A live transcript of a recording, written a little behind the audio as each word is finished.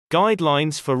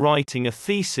Guidelines for writing a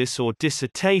thesis or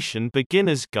dissertation.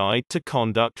 Beginner's Guide to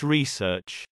Conduct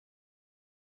Research.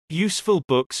 Useful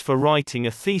books for writing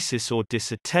a thesis or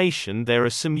dissertation. There are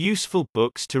some useful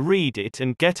books to read it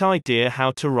and get idea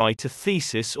how to write a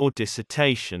thesis or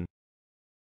dissertation.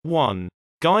 1.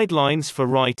 Guidelines for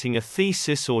writing a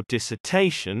thesis or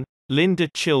dissertation, Linda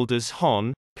Childers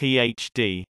Hon,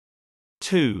 Ph.D.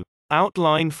 2.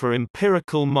 Outline for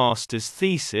Empirical Master's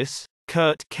Thesis,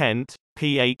 Kurt Kent,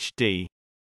 Ph.D.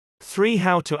 3.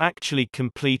 How to actually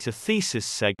complete a thesis.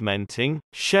 Segmenting,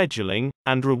 scheduling,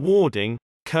 and rewarding,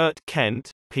 Kurt Kent,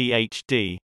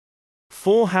 Ph.D.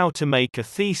 4. How to make a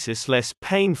thesis less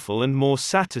painful and more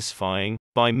satisfying,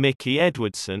 by Mickey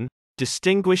Edwardson,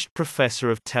 Distinguished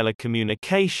Professor of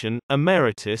Telecommunication,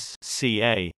 Emeritus,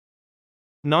 CA.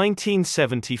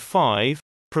 1975,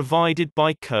 provided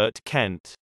by Kurt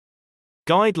Kent.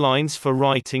 Guidelines for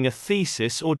writing a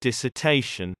thesis or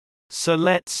dissertation. So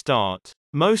let's start.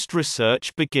 Most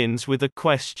research begins with a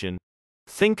question.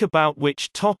 Think about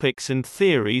which topics and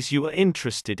theories you are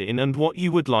interested in and what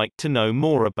you would like to know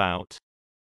more about.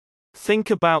 Think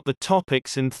about the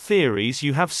topics and theories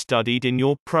you have studied in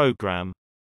your program.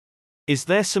 Is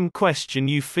there some question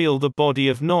you feel the body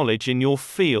of knowledge in your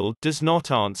field does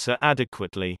not answer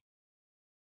adequately?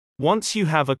 Once you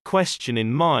have a question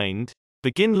in mind,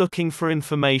 begin looking for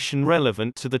information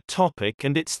relevant to the topic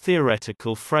and its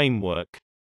theoretical framework.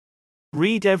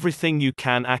 Read everything you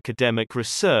can: academic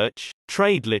research,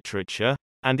 trade literature,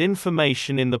 and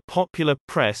information in the popular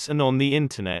press and on the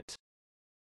internet.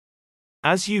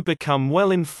 As you become well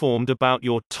informed about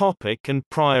your topic and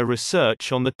prior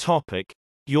research on the topic,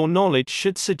 your knowledge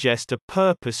should suggest a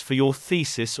purpose for your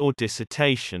thesis or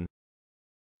dissertation.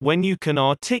 When you can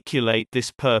articulate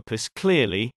this purpose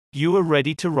clearly, you are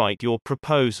ready to write your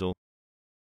proposal.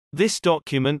 This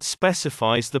document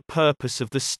specifies the purpose of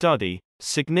the study,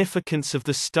 significance of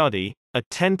the study, a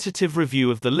tentative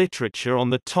review of the literature on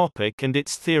the topic and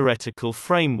its theoretical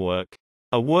framework.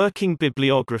 A working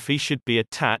bibliography should be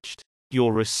attached,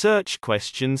 your research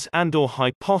questions and/or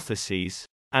hypotheses,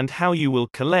 and how you will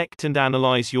collect and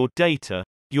analyze your data.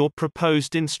 Your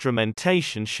proposed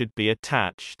instrumentation should be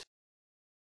attached.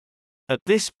 At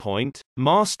this point,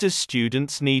 master's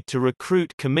students need to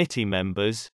recruit committee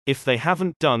members, if they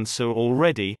haven't done so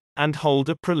already, and hold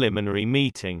a preliminary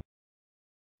meeting.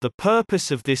 The purpose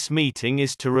of this meeting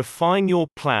is to refine your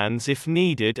plans if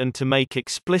needed and to make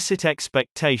explicit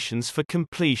expectations for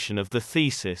completion of the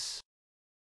thesis.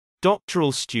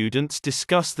 Doctoral students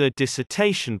discuss their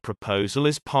dissertation proposal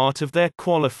as part of their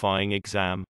qualifying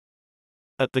exam.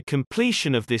 At the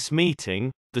completion of this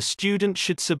meeting, the student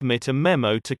should submit a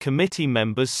memo to committee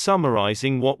members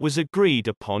summarizing what was agreed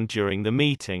upon during the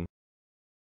meeting.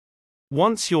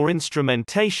 Once your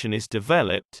instrumentation is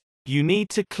developed, you need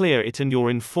to clear it and your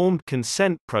informed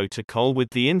consent protocol with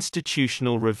the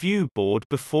Institutional Review Board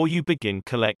before you begin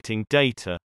collecting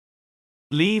data.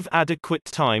 Leave adequate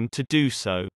time to do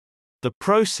so. The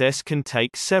process can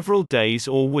take several days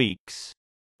or weeks.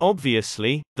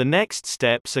 Obviously, the next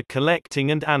steps are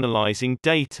collecting and analyzing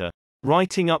data,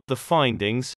 writing up the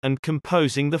findings, and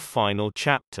composing the final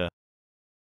chapter.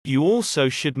 You also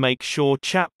should make sure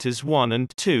chapters 1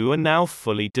 and 2 are now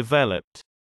fully developed.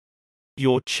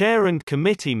 Your chair and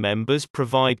committee members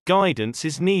provide guidance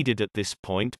as needed at this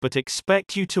point but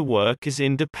expect you to work as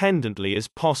independently as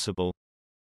possible.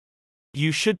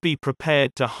 You should be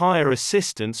prepared to hire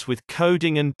assistants with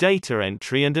coding and data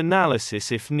entry and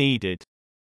analysis if needed.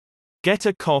 Get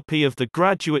a copy of the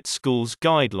graduate school's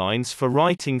guidelines for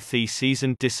writing theses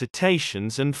and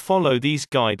dissertations and follow these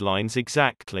guidelines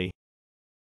exactly.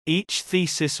 Each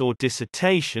thesis or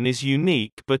dissertation is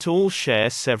unique but all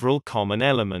share several common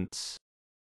elements.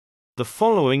 The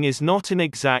following is not an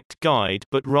exact guide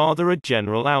but rather a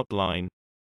general outline.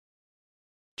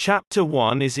 Chapter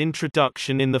 1 is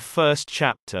Introduction. In the first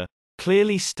chapter,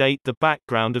 clearly state the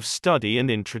background of study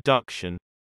and introduction.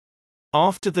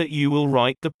 After that you will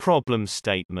write the problem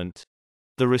statement.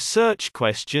 The research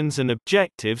questions and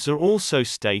objectives are also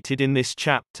stated in this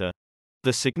chapter.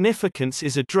 The significance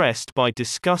is addressed by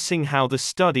discussing how the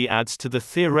study adds to the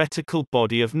theoretical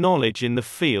body of knowledge in the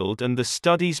field and the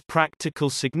study's practical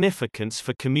significance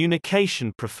for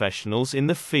communication professionals in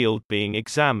the field being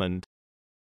examined.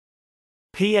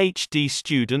 PhD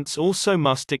students also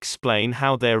must explain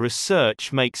how their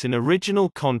research makes an original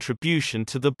contribution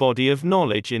to the body of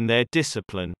knowledge in their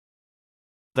discipline.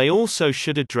 They also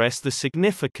should address the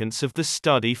significance of the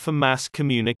study for mass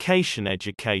communication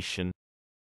education.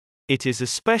 It is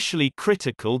especially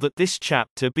critical that this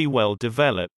chapter be well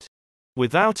developed.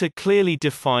 Without a clearly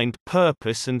defined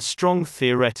purpose and strong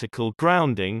theoretical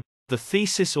grounding, the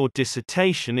thesis or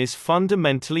dissertation is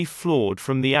fundamentally flawed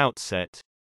from the outset.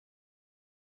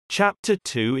 Chapter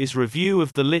 2 is review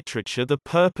of the literature. The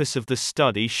purpose of the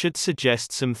study should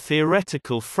suggest some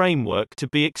theoretical framework to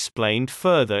be explained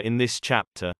further in this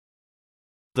chapter.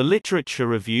 The literature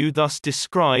review thus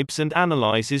describes and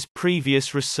analyzes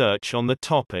previous research on the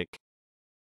topic.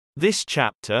 This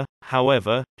chapter,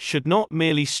 however, should not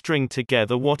merely string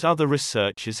together what other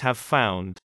researchers have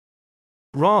found.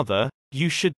 Rather, you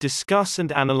should discuss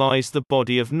and analyze the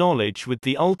body of knowledge with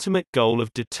the ultimate goal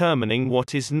of determining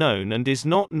what is known and is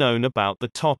not known about the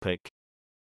topic.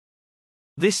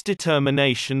 This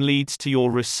determination leads to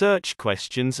your research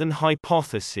questions and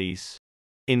hypotheses.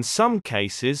 In some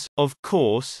cases, of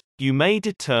course, you may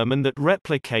determine that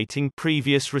replicating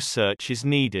previous research is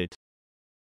needed.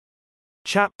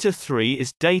 Chapter 3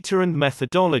 is Data and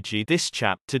Methodology. This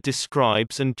chapter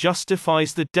describes and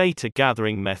justifies the data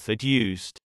gathering method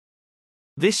used.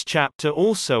 This chapter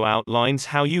also outlines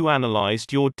how you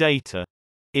analyzed your data.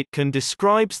 It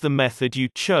describes the method you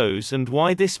chose and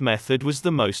why this method was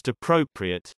the most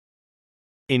appropriate.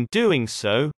 In doing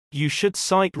so, you should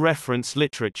cite reference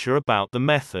literature about the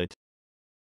method.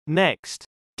 Next,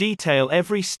 detail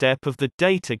every step of the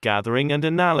data gathering and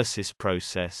analysis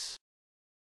process.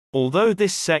 Although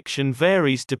this section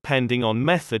varies depending on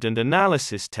method and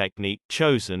analysis technique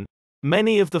chosen,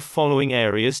 many of the following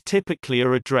areas typically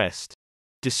are addressed: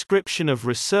 description of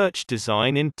research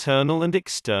design, internal and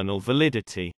external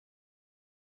validity,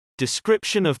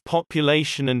 description of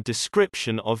population and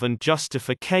description of and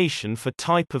justification for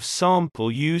type of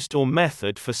sample used or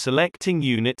method for selecting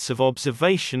units of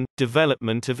observation,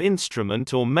 development of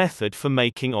instrument or method for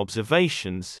making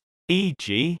observations,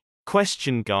 e.g.,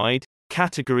 question guide,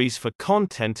 categories for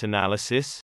content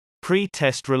analysis,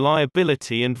 pre-test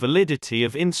reliability and validity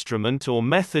of instrument or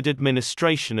method,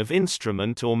 administration of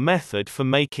instrument or method for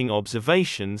making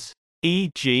observations,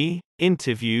 e.g.,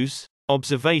 interviews,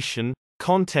 observation,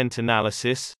 content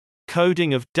analysis,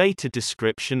 coding of data,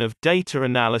 description of data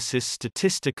analysis,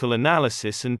 statistical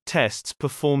analysis and tests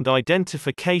performed,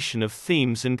 identification of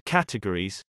themes and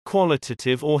categories,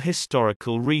 qualitative or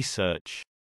historical research.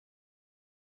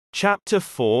 Chapter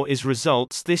 4 is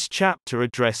Results. This chapter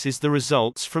addresses the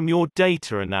results from your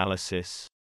data analysis.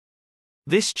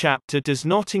 This chapter does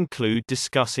not include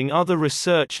discussing other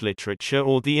research literature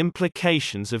or the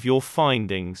implications of your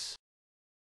findings.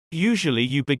 Usually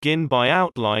you begin by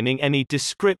outlining any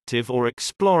descriptive or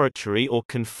exploratory or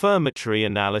confirmatory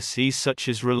analyses such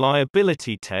as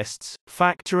reliability tests,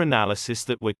 factor analysis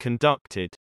that were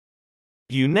conducted.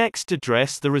 You next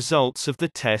address the results of the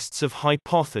tests of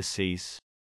hypotheses.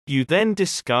 You then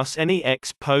discuss any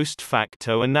ex post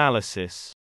facto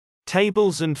analysis.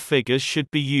 Tables and figures should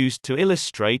be used to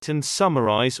illustrate and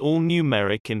summarize all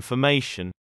numeric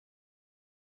information.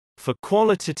 For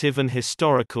qualitative and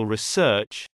historical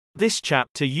research, this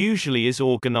chapter usually is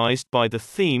organized by the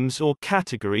themes or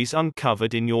categories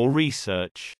uncovered in your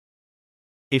research.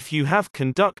 If you have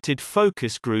conducted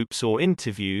focus groups or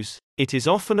interviews, it is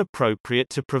often appropriate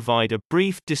to provide a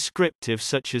brief descriptive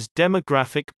such as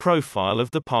demographic profile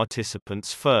of the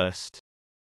participants first.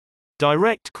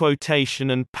 Direct quotation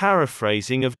and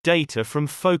paraphrasing of data from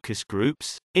focus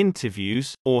groups,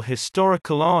 interviews, or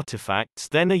historical artifacts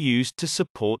then are used to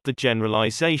support the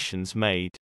generalizations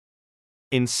made.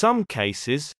 In some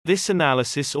cases, this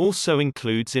analysis also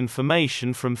includes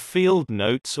information from field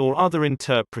notes or other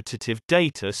interpretative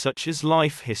data such as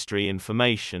life history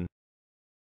information.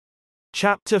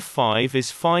 Chapter 5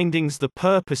 is Findings. The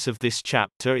purpose of this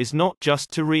chapter is not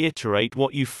just to reiterate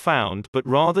what you found but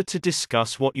rather to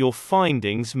discuss what your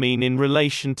findings mean in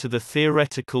relation to the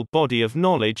theoretical body of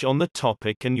knowledge on the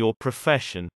topic and your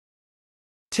profession.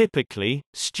 Typically,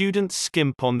 students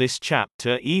skimp on this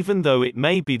chapter even though it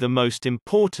may be the most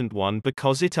important one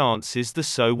because it answers the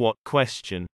so what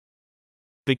question.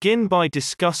 Begin by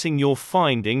discussing your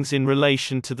findings in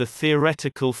relation to the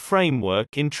theoretical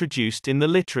framework introduced in the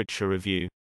literature review.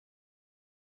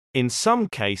 In some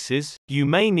cases, you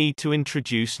may need to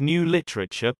introduce new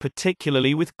literature,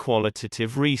 particularly with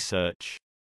qualitative research.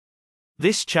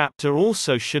 This chapter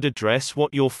also should address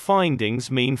what your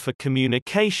findings mean for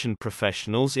communication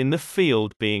professionals in the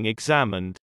field being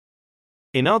examined.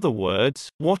 In other words,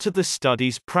 what are the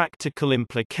study's practical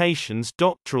implications?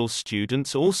 Doctoral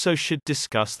students also should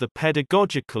discuss the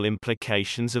pedagogical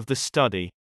implications of the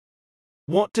study.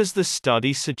 What does the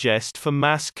study suggest for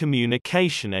mass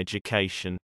communication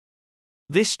education?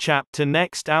 This chapter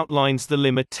next outlines the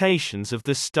limitations of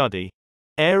the study.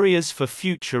 Areas for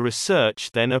future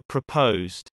research then are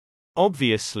proposed.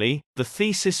 Obviously, the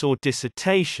thesis or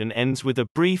dissertation ends with a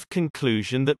brief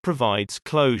conclusion that provides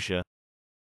closure.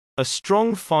 A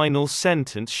strong final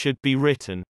sentence should be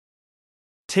written.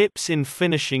 Tips in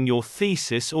finishing your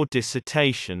thesis or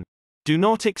dissertation. Do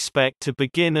not expect to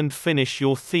begin and finish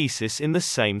your thesis in the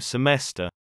same semester.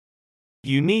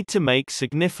 You need to make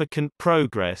significant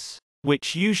progress,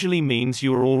 which usually means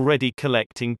you are already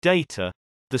collecting data,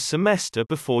 the semester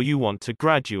before you want to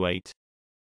graduate.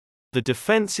 The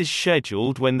defense is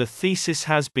scheduled when the thesis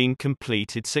has been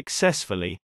completed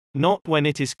successfully, not when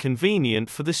it is convenient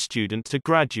for the student to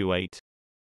graduate.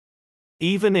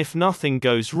 Even if nothing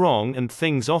goes wrong, and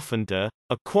things often do,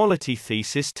 a quality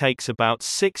thesis takes about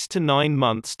 6 to 9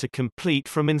 months to complete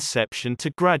from inception to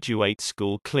graduate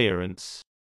school clearance.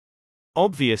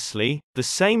 Obviously, the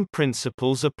same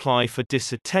principles apply for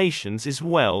dissertations as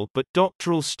well, but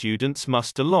doctoral students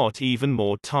must allot even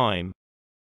more time.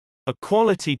 A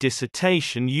quality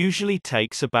dissertation usually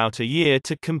takes about a year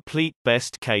to complete,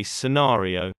 best case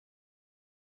scenario.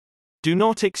 Do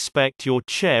not expect your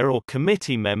chair or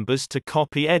committee members to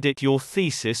copy-edit your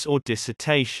thesis or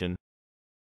dissertation.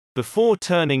 Before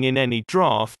turning in any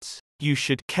drafts, you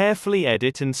should carefully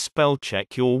edit and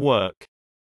spell-check your work.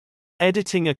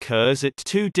 Editing occurs at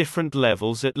 2 different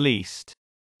levels at least.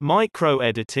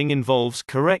 Micro-editing involves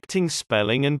correcting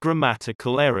spelling and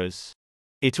grammatical errors.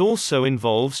 It also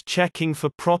involves checking for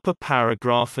proper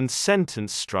paragraph and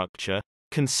sentence structure,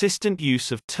 consistent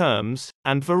use of terms,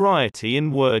 and variety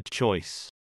in word choice.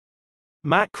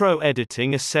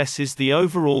 Macro-editing assesses the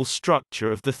overall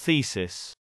structure of the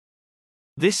thesis.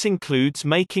 This includes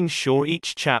making sure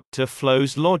each chapter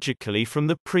flows logically from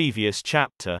the previous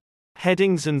chapter,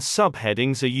 headings and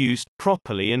subheadings are used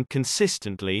properly and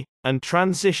consistently, and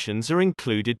transitions are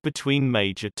included between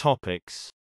major topics.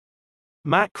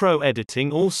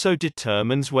 Macro-editing also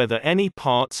determines whether any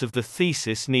parts of the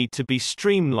thesis need to be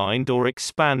streamlined or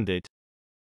expanded.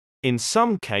 In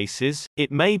some cases,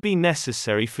 it may be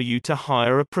necessary for you to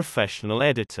hire a professional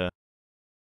editor.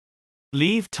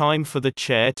 Leave time for the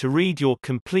chair to read your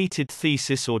completed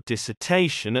thesis or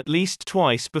dissertation at least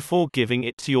twice before giving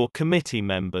it to your committee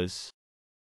members.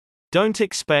 Don't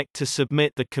expect to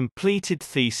submit the completed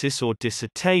thesis or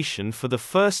dissertation for the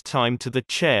first time to the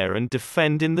chair and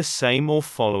defend in the same or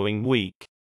following week.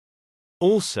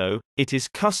 Also, it is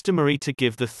customary to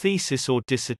give the thesis or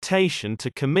dissertation to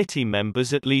committee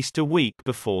members at least a week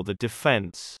before the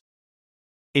defense.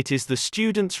 It is the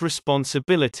student's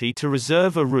responsibility to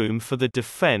reserve a room for the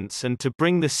defense and to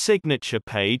bring the signature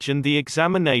page and the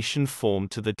examination form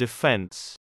to the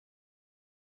defense.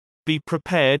 Be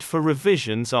prepared for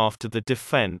revisions after the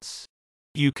defense.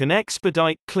 You can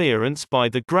expedite clearance by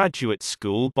the graduate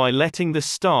school by letting the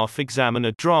staff examine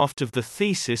a draft of the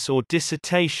thesis or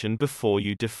dissertation before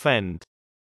you defend.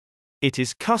 It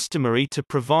is customary to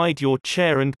provide your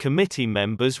chair and committee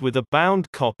members with a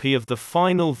bound copy of the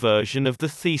final version of the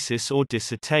thesis or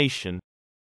dissertation.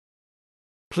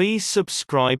 Please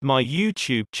subscribe my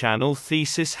YouTube channel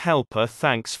Thesis Helper.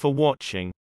 Thanks for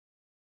watching.